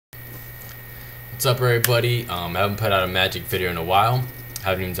What's up, everybody? I haven't put out a magic video in a while.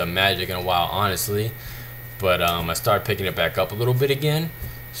 Haven't even done magic in a while, honestly. But I started picking it back up a little bit again.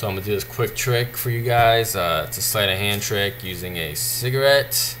 So I'm gonna do this quick trick for you guys. It's a sleight of hand trick using a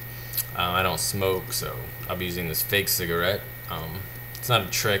cigarette. I don't smoke, so I'll be using this fake cigarette. It's not a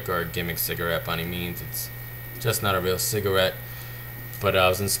trick or a gimmick cigarette by any means. It's just not a real cigarette. But I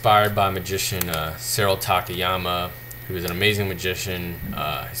was inspired by magician Cyril Takayama, who is an amazing magician.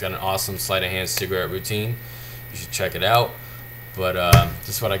 He's got an awesome sleight of hand cigarette routine. You should check it out. But this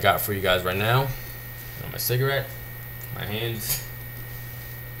is what I got for you guys right now. My cigarette, my hands.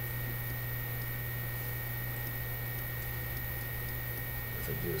 If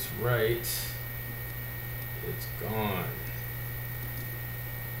I do this right, it's gone.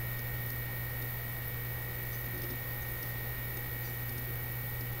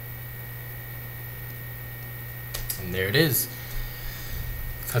 And there it is.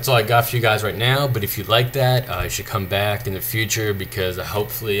 That's all I got for you guys right now, but if you like that, you should come back in the future because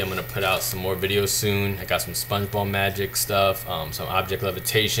hopefully I'm going to put out some more videos soon. I got some SpongeBob magic stuff, some object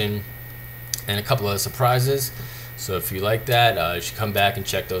levitation, and a couple of surprises. So if you like that, you should come back and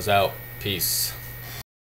check those out. Peace.